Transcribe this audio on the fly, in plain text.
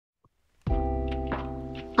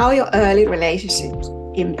How your early relationships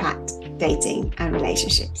impact dating and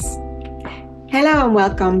relationships. Hello and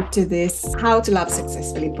welcome to this How to Love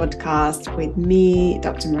Successfully podcast with me,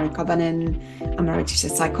 Dr. Mari Kovanen. I'm a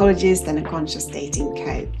registered psychologist and a conscious dating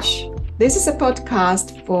coach. This is a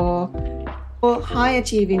podcast for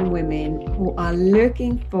high-achieving women who are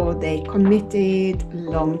looking for their committed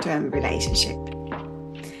long-term relationship.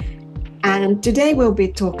 And today we'll be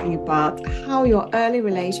talking about how your early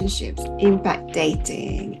relationships impact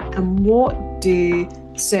dating and what do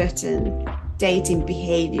certain dating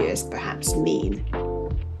behaviors perhaps mean.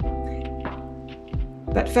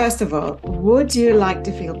 But first of all, would you like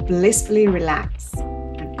to feel blissfully relaxed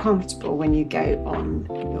and comfortable when you go on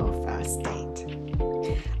your first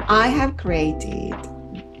date? I have created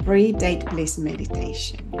pre-date bliss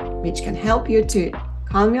meditation, which can help you to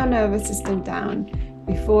calm your nervous system down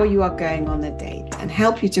before you are going on a date and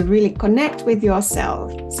help you to really connect with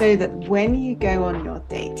yourself so that when you go on your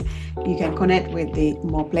date, you can connect with the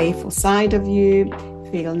more playful side of you,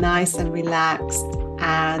 feel nice and relaxed,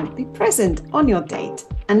 and be present on your date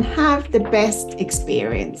and have the best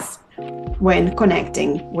experience when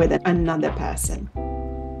connecting with another person.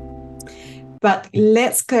 But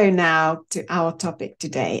let's go now to our topic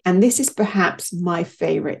today. And this is perhaps my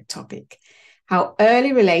favorite topic: how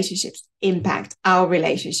early relationships impact our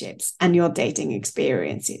relationships and your dating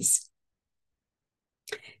experiences.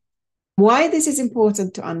 Why this is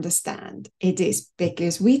important to understand, it is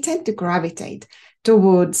because we tend to gravitate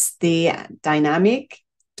towards the dynamic,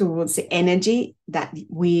 towards the energy that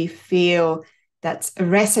we feel that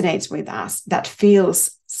resonates with us, that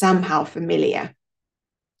feels somehow familiar.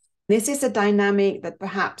 This is a dynamic that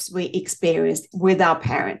perhaps we experienced with our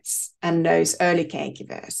parents and those early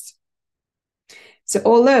caregivers. So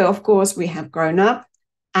although, of course, we have grown up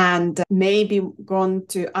and maybe gone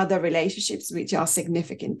to other relationships which are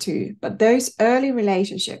significant too, but those early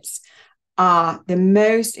relationships are the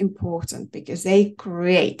most important because they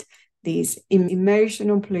create these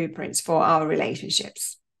emotional blueprints for our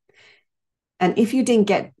relationships. And if you didn't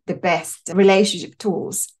get the best relationship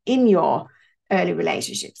tools in your early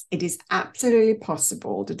relationships, it is absolutely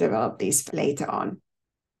possible to develop these later on.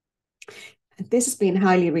 This has been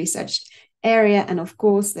highly researched area. And of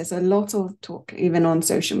course, there's a lot of talk, even on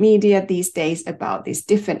social media these days, about these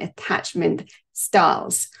different attachment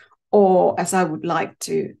styles, or as I would like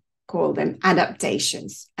to call them,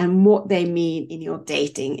 adaptations, and what they mean in your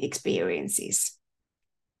dating experiences.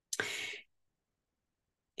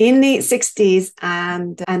 In the 60s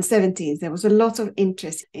and 70s, there was a lot of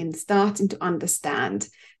interest in starting to understand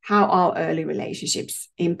how our early relationships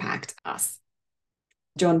impact us.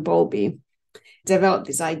 John Bowlby developed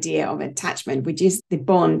this idea of attachment, which is the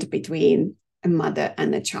bond between a mother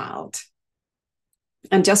and a child.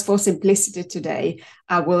 And just for simplicity today,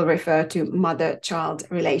 I will refer to mother-child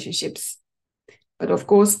relationships. But of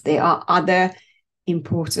course, there are other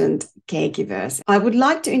important caregivers. I would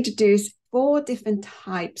like to introduce 4 different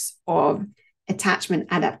types of attachment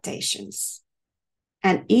adaptations.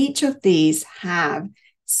 And each of these have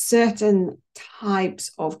certain types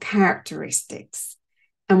of characteristics.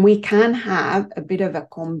 And we can have a bit of a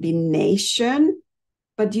combination,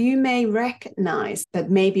 but you may recognize that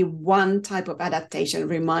maybe one type of adaptation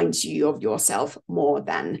reminds you of yourself more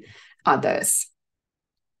than others.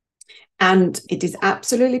 And it is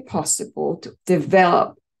absolutely possible to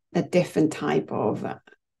develop a different type of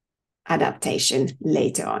adaptation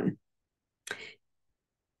later on.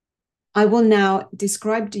 I will now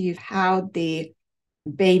describe to you how the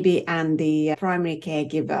baby and the primary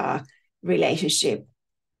caregiver relationship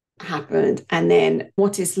happened, and then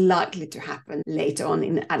what is likely to happen later on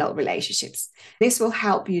in adult relationships. This will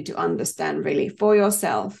help you to understand really for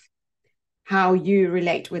yourself how you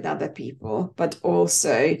relate with other people, but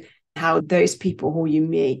also how those people who you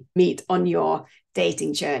may meet on your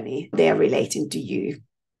dating journey, they're relating to you.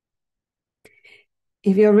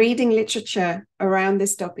 If you're reading literature around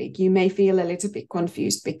this topic, you may feel a little bit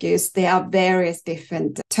confused because there are various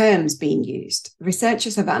different terms being used.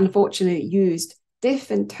 Researchers have unfortunately used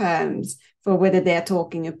different terms for whether they're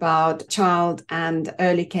talking about child and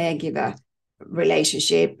early caregiver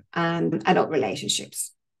relationship and adult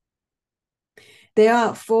relationships. There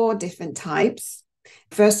are 4 different types.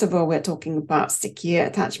 First of all, we're talking about secure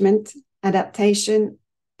attachment adaptation.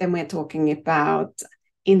 Then we're talking about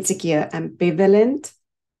insecure-ambivalent.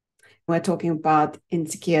 We're talking about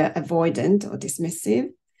insecure-avoidant or dismissive.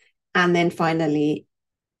 And then finally,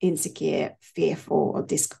 insecure, fearful, or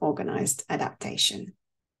disorganized adaptation.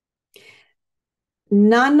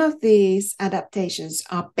 None of these adaptations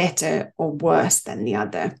are better or worse than the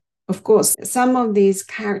other. Of course, some of these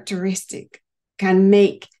characteristics can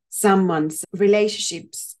make someone's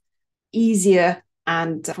relationships easier,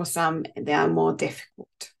 and for some, they are more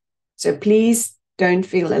difficult. So please don't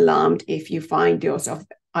feel alarmed if you find yourself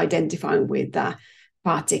identifying with a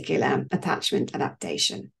particular attachment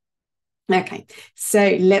adaptation. Okay,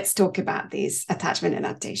 so let's talk about this attachment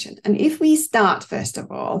adaptation. And if we start, first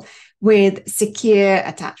of all, with secure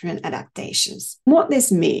attachment adaptations, what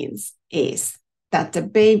this means is that the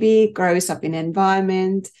baby grows up in an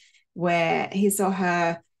environment where his or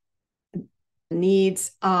her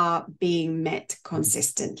needs are being met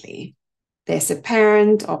consistently. There's a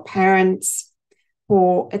parent or parents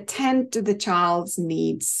who attend to the child's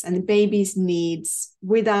needs and the baby's needs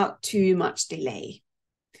without too much delay.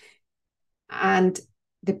 And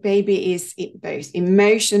the baby is both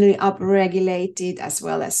emotionally upregulated as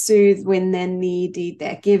well as soothed when they're needed.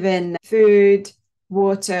 They're given food,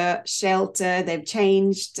 water, shelter. They've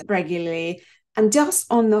changed regularly. And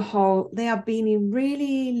just on the whole, they are being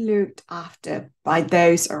really looked after by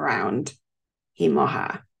those around him or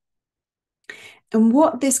her. And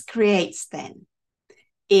what this creates then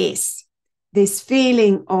is this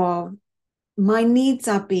feeling of my needs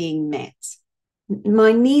are being met.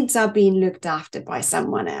 My needs are being looked after by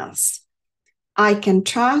someone else. I can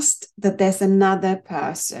trust that there's another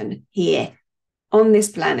person here on this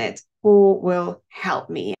planet who will help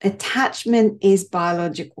me. Attachment is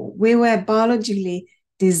biological. We were biologically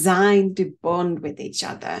designed to bond with each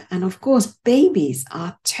other. And of course, babies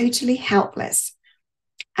are totally helpless.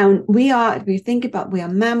 And we are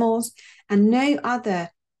mammals, and no other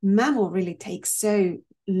mammal really takes so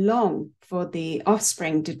long for the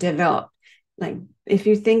offspring to develop. Like if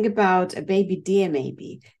you think about a baby deer,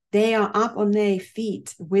 maybe they are up on their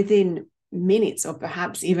feet within minutes, or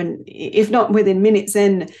perhaps even, if not within minutes,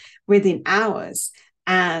 then within hours,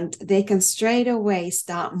 and they can straight away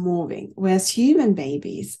start moving, whereas human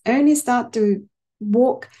babies only start to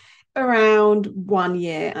walk around 1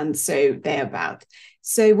 year and so thereabout.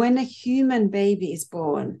 So when a human baby is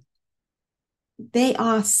born, they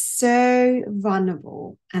are so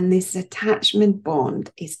vulnerable, and this attachment bond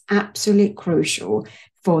is absolutely crucial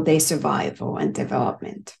for their survival and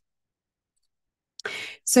development.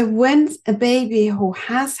 So when a baby who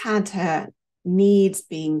has had her needs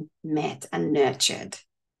being met and nurtured,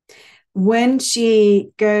 when she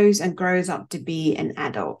goes and grows up to be an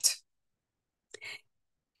adult,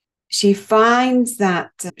 she finds that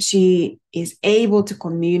she is able to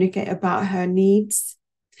communicate about her needs.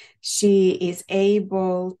 She is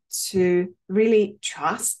able to really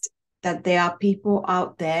trust that there are people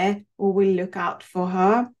out there who will look out for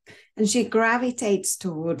her, and she gravitates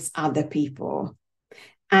towards other people.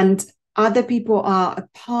 And other people are a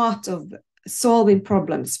part of solving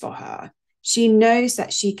problems for her. She knows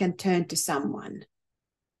that she can turn to someone.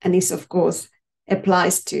 And this, of course,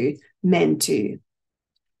 applies to men too.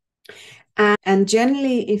 And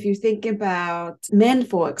generally, if you think about men,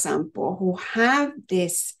 for example, who have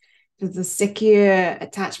this the secure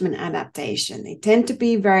attachment adaptation, they tend to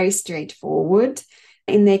be very straightforward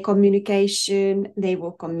in their communication. They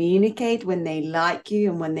will communicate when they like you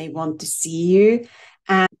and when they want to see you.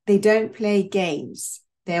 And they don't play games.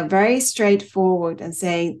 They're very straightforward and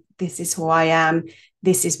saying, this is who I am.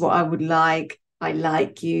 This is what I would like. I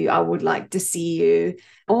like you. I would like to see you.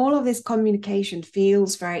 All of this communication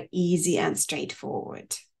feels very easy and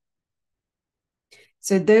straightforward.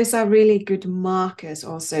 So those are really good markers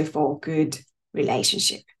also for good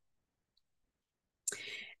relationship.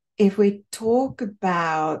 If we talk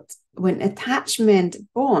about when attachment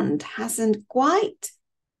bond hasn't quite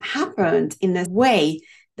happened in a way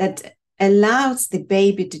that allows the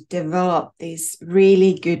baby to develop these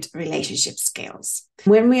really good relationship skills.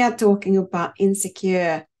 When we are talking about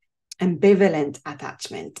insecure-ambivalent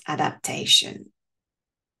attachment adaptation,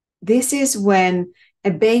 this is when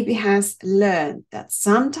a baby has learned that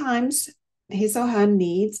sometimes his or her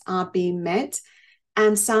needs are being met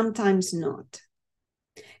and sometimes not.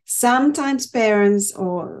 Sometimes parents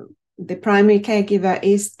or the primary caregiver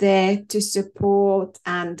is there to support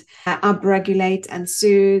and upregulate and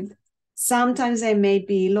soothe. Sometimes there may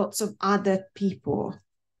be lots of other people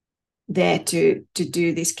there to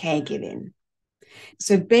do this caregiving.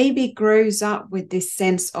 So baby grows up with this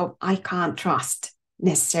sense of, I can't trust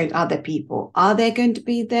necessarily other people. Are they going to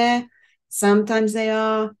be there? Sometimes they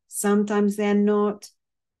are, sometimes they're not.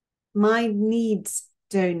 My needs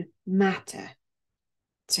don't matter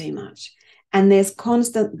so much. And there's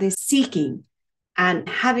constant this seeking and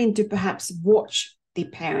having to perhaps watch the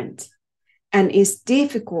parent. And it's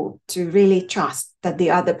difficult to really trust that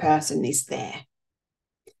the other person is there.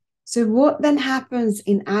 So what then happens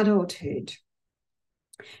in adulthood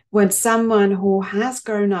when someone who has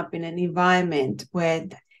grown up in an environment where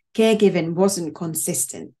caregiving wasn't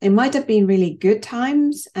consistent. It might have been really good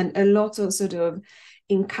times and a lot of sort of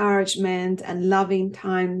encouragement and loving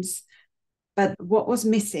times, but what was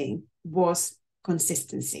missing was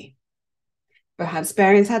consistency. Perhaps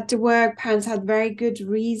parents had to work, parents had very good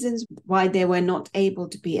reasons why they were not able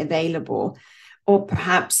to be available, or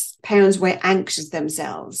perhaps parents were anxious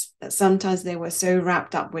themselves, that sometimes they were so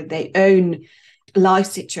wrapped up with their own life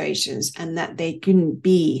situations and that they couldn't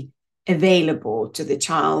be available to the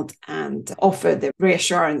child and offer the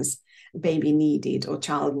reassurance baby needed or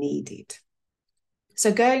child needed.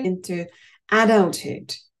 So going into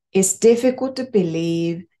adulthood, it's difficult to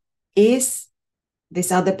believe, is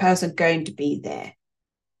this other person going to be there?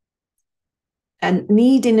 And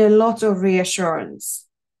needing a lot of reassurance.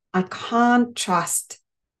 I can't trust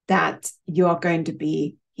that you are going to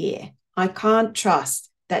be here. I can't trust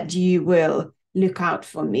that you will look out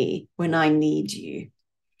for me when I need you.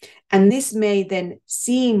 And this may then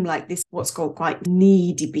seem like this, what's called quite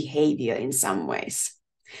needy behavior in some ways,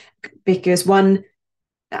 because one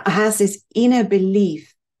has this inner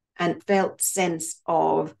belief and felt sense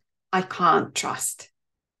of, I can't trust.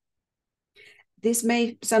 This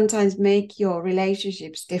may sometimes make your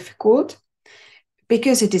relationships difficult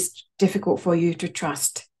because it is difficult for you to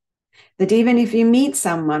trust. That even if you meet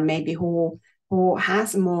someone maybe who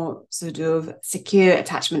has more sort of secure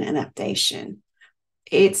attachment adaptation,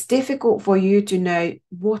 it's difficult for you to know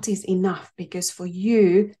what is enough, because for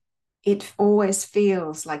you, it always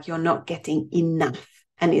feels like you're not getting enough.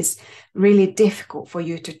 And it's really difficult for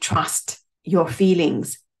you to trust your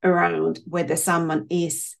feelings around whether someone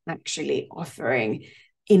is actually offering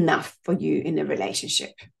enough for you in a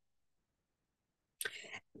relationship.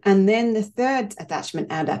 And then the third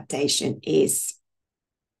attachment adaptation is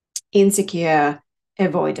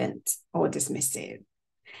insecure-avoidant or dismissive.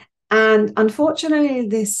 And unfortunately,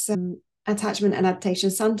 this attachment adaptation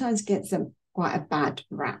sometimes gets quite a bad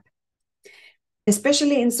rap.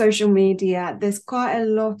 Especially in social media, there's quite a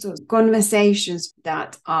lot of conversations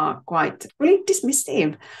that are quite really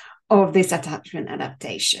dismissive of this attachment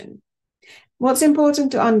adaptation. What's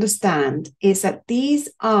important to understand is that these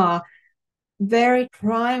are very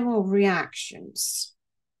primal reactions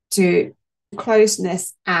to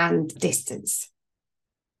closeness and distance.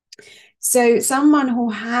 So someone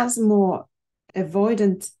who has more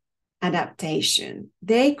avoidant adaptation,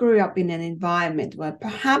 they grew up in an environment where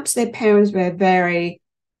perhaps their parents were very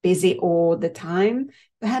busy all the time.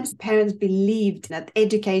 Perhaps parents believed that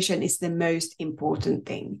education is the most important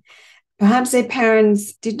thing. Perhaps their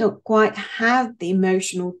parents did not quite have the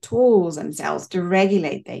emotional tools themselves to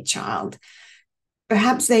regulate their child.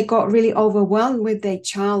 Perhaps they got really overwhelmed with their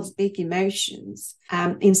child's big emotions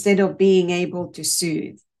instead of being able to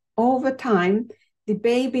soothe. Over time, the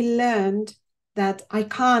baby learned that I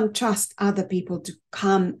can't trust other people to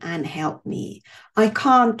come and help me. I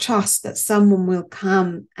can't trust that someone will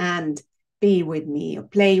come and be with me or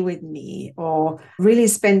play with me or really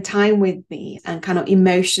spend time with me and kind of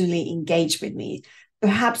emotionally engage with me.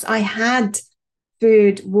 Perhaps I had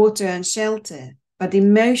food, water, and shelter, but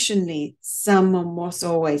emotionally, someone was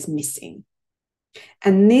always missing.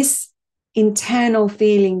 And this internal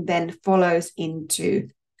feeling then follows into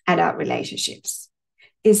adult relationships.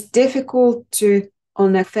 It's difficult to,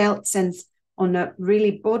 on a felt sense, on a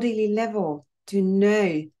really bodily level, to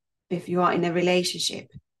know if you are in a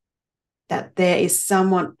relationship, that there is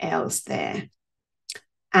someone else there.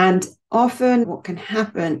 And often what can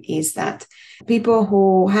happen is that people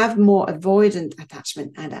who have more avoidant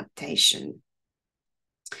attachment adaptation,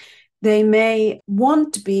 they may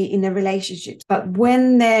want to be in a relationship, but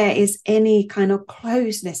when there is any kind of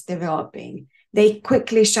closeness developing, they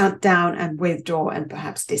quickly shut down and withdraw and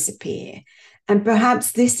perhaps disappear. And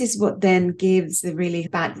perhaps this is what then gives the really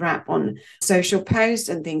bad rap on social posts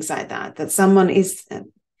and things like that, that someone is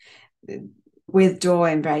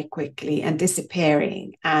withdrawing very quickly and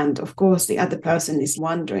disappearing. And of course, the other person is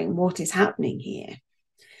wondering what is happening here.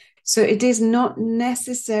 So it is not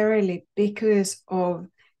necessarily because of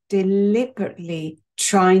deliberately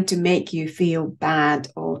trying to make you feel bad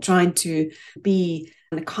or trying to be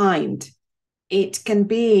unkind. It can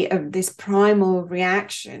be this primal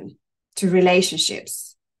reaction to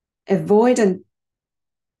relationships. Avoidant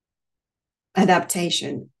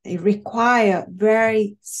adaptation, they require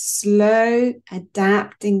very slow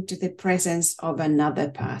adapting to the presence of another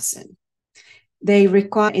person. They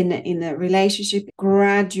require in a relationship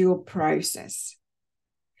gradual process.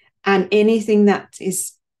 And anything that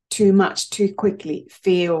is too much too quickly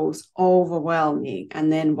feels overwhelming,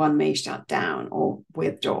 and then one may shut down or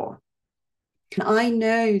withdraw. I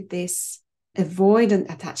know this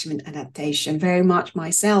avoidant attachment adaptation very much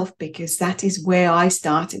myself, because that is where I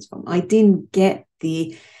started from. I didn't get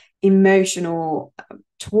the emotional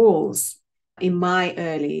tools in my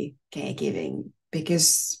early caregiving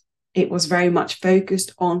because it was very much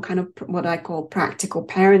focused on kind of what I call practical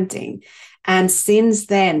parenting. And since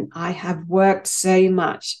then, I have worked so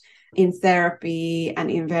much in therapy and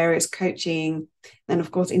in various coaching, and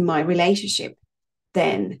of course in my relationship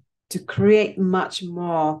then, to create much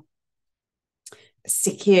more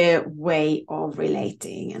secure way of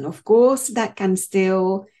relating. And of course that can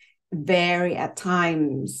still vary at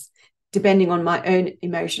times depending on my own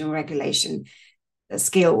emotional regulation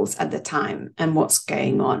skills at the time and what's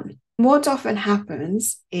going on. What often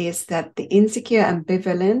happens is that the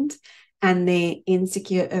insecure-ambivalent and the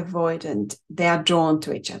insecure-avoidant, they are drawn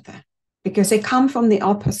to each other because they come from the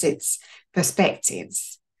opposites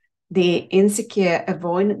perspectives. The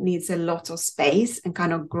insecure-avoidant needs a lot of space and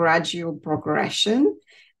kind of gradual progression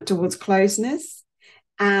towards closeness.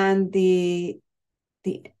 And the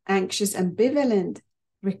anxious ambivalent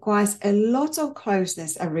requires a lot of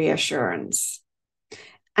closeness and reassurance.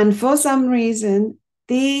 And for some reason,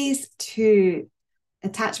 these two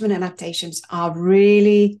attachment adaptations are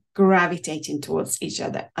really gravitating towards each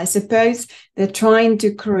other. I suppose they're trying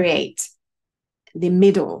to create the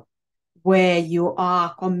middle where you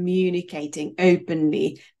are communicating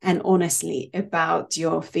openly and honestly about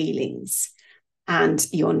your feelings and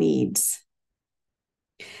your needs.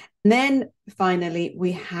 And then finally,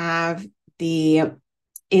 we have the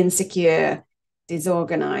insecure,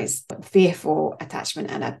 disorganized, fearful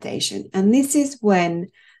attachment adaptation. And this is when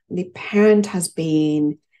the parent has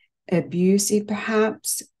been abusive,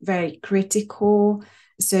 perhaps, very critical.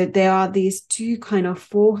 So there are these two kind of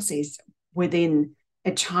forces within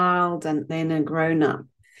a child and then a grown-up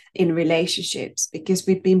in relationships, because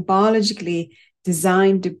we've been biologically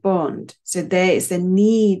designed to bond. So there is a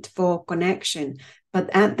need for connection. But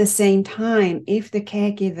at the same time, if the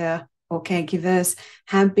caregiver or caregivers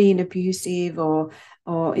have been abusive or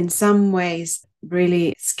in some ways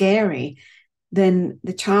really scary, then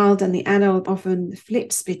the child and the adult often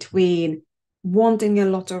flips between wanting a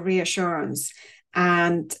lot of reassurance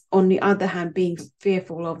and, on the other hand, being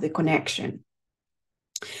fearful of the connection.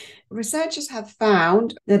 Researchers have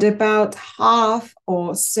found that about half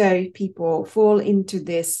or so people fall into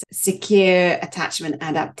this secure attachment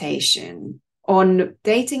adaptation. On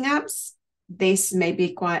dating apps, this may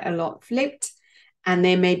be quite a lot flipped, and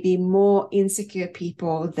there may be more insecure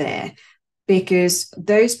people there, because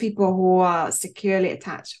those people who are securely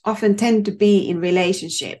attached often tend to be in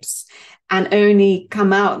relationships and only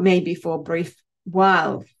come out maybe for a brief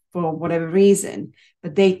while for whatever reason,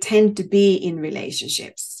 but they tend to be in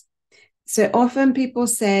relationships. So often people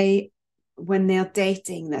say when they're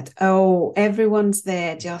dating that, oh, everyone's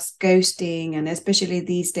there just ghosting. And especially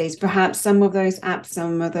these days, perhaps some of those apps,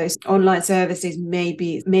 some of those online services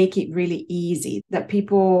maybe make it really easy that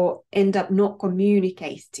people end up not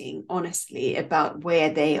communicating honestly about where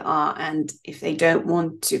they are and if they don't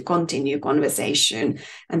want to continue conversation.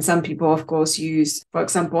 And some people, of course, use, for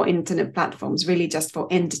example, internet platforms really just for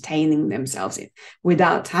entertaining themselves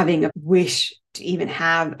without having a wish to even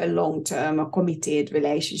have a long-term or committed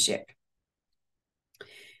relationship.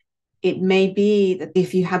 It may be that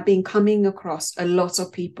if you have been coming across a lot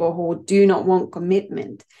of people who do not want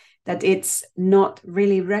commitment, that it's not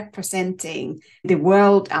really representing the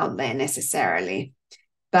world out there necessarily,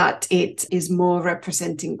 but it is more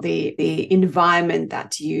representing the environment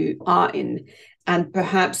that you are in. And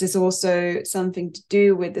perhaps there's also something to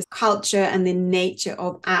do with the culture and the nature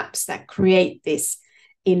of apps that create this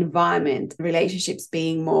environment, relationships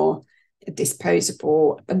being more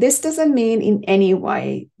disposable. But this doesn't mean in any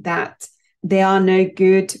way that there are no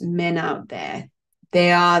good men out there.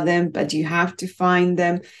 There are them, but you have to find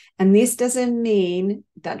them. And this doesn't mean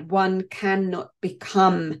that one cannot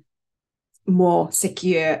become more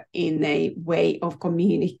secure in a way of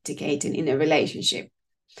communicating in a relationship.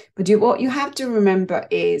 But what you have to remember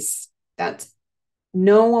is that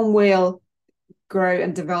no one will grow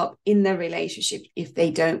and develop in their relationship if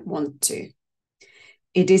they don't want to.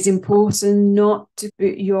 It is important not to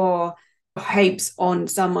put your hopes on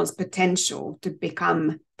someone's potential to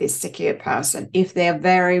become this secure person if they're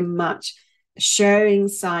very much showing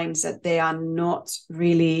signs that they are not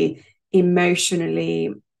really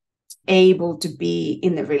emotionally able to be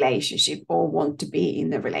in the relationship or want to be in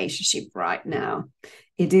the relationship right now.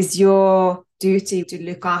 It is your duty to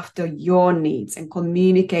look after your needs and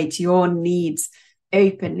communicate your needs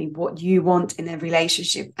openly, what you want in a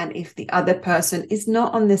relationship. And if the other person is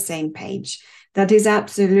not on the same page, that is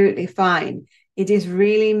absolutely fine. It is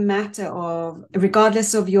really a matter of,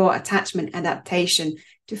 regardless of your attachment adaptation,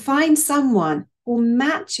 to find someone who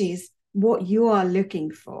matches what you are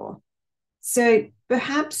looking for. So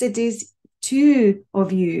perhaps it is two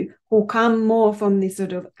of you who come more from this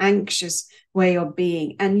sort of anxious way of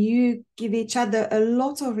being, and you give each other a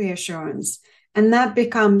lot of reassurance. And that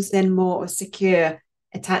becomes then more a secure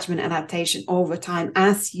attachment adaptation over time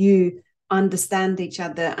as you understand each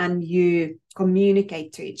other and you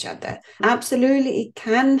communicate to each other. Absolutely, it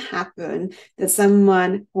can happen that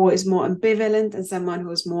someone who is more ambivalent and someone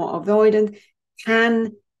who is more avoidant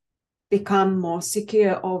can become more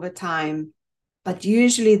secure over time. But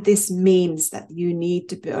usually this means that you need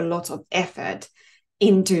to put a lot of effort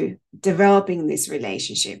into developing this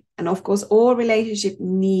relationship. And of course, all relationships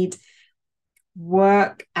need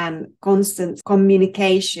work and constant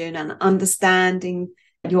communication and understanding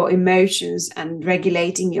your emotions and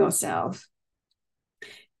regulating yourself.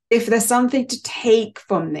 If there's something to take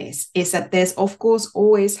from this, is that there's of course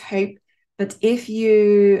always hope. But if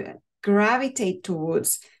you gravitate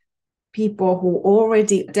towards people who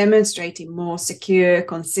already demonstrating more secure,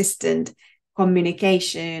 consistent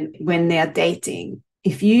communication when they are dating,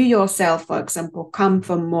 if you yourself, for example, come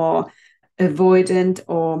from more avoidant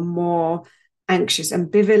or more anxious,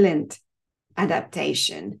 ambivalent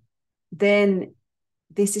adaptation, then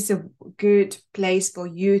this is a good place for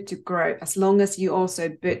you to grow, as long as you also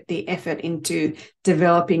put the effort into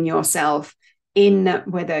developing yourself in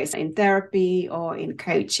whether it's in therapy or in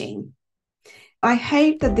coaching. I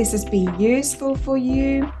hope that this has been useful for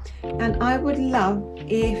you, and I would love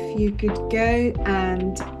if you could go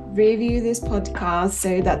and review this podcast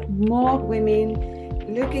so that more women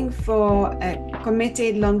looking for a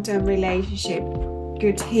committed long-term relationship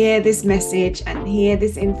could hear this message and hear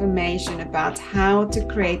this information about how to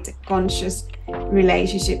create a conscious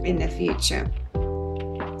relationship in the future.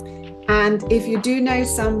 And if you do know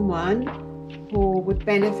someone who would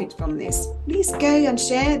benefit from this, please go and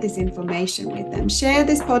share this information with them. Share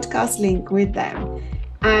this podcast link with them.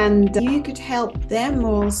 And you could help them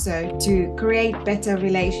also to create better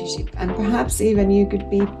relationship. And perhaps even you could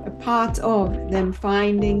be a part of them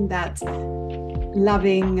finding that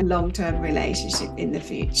loving long-term relationship in the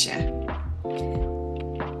future.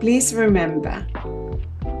 Please remember,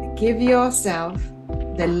 give yourself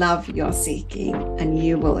the love you're seeking and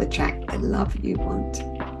you will attract the love you want.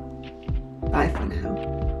 Bye for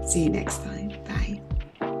now. See you next time.